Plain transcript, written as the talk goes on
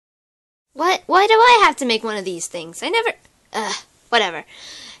Why do I have to make one of these things? I never... whatever.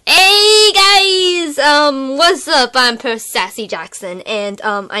 Hey guys! What's up? I'm Percy Jackson, and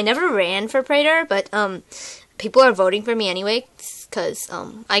I never ran for Praetor, but people are voting for me anyway, cause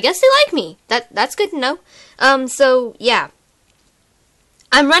I guess they like me. That's good to know. So yeah,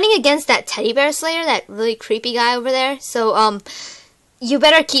 I'm running against that teddy bear slayer, that really creepy guy over there. So you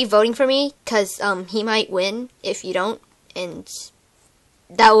better keep voting for me, cause he might win if you don't, and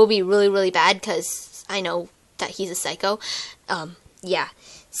that will be really, really bad, cause I know that he's a psycho. Yeah.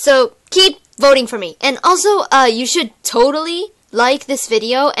 So keep voting for me. And also, you should totally like this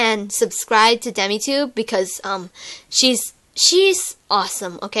video and subscribe to DemiTube, because she's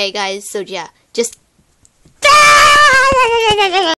awesome. Okay, guys. So yeah, just